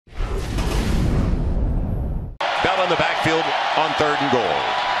in the backfield on 3rd and goal.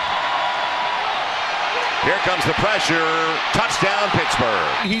 Here comes the pressure. Touchdown,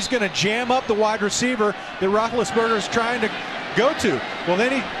 Pittsburgh. He's going to jam up the wide receiver that Roethlisberger is trying to go to. Well, then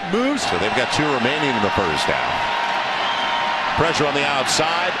he moves. So they've got 2 remaining in the first half. Pressure on the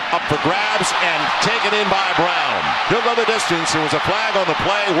outside, up for grabs, and taken in by Brown. He'll go the distance. There was a flag on the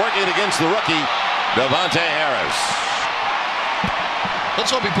play, working against the rookie, Davante Harris. Let's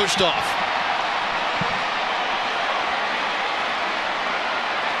hope he pushed off.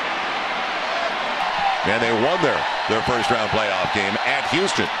 And they won their first-round playoff game at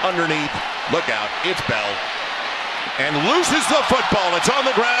Houston. Underneath, look out, it's Bell. And loses the football. It's on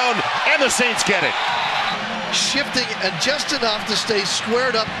the ground, and the Saints get it. Shifting and just enough to stay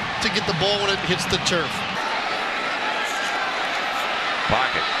squared up to get the ball when it hits the turf.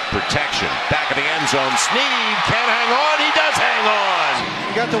 Pocket, protection, back of the end zone. Snead can't hang on. He does hang on.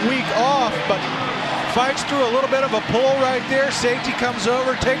 He got the week off, but fights through a little bit of a pull right there. Safety comes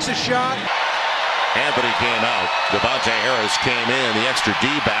over, takes a shot. Anthony came out. Davante Harris came in. The extra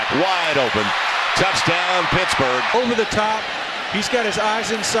D back, wide open. Touchdown, Pittsburgh. Over the top. He's got his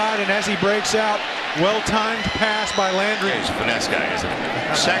eyes inside, and as he breaks out, well-timed pass by Landry. He's a finesse guy, isn't he?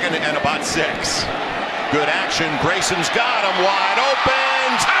 2nd and about 6. Good action. Grayson's got him wide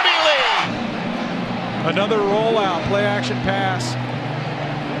open. Tommy Lee. Another rollout, play-action pass.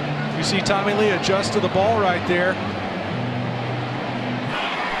 You see Tommy Lee adjust to the ball right there.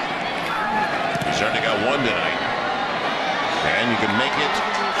 He's already got 1 tonight. And you can make it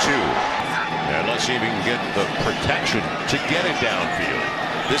 2. And let's see if he can get the protection to get it downfield.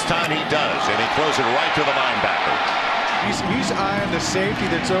 This time he does, and he throws it right to the linebacker. He's eyeing the safety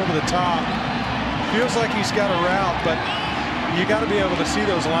that's over the top. Feels like he's got a route, but you got to be able to see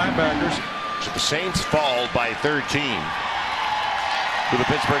those linebackers. So the Saints fall by 13 to the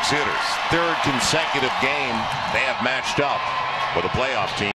Pittsburgh Steelers. 3rd consecutive game they have matched up with a playoff team.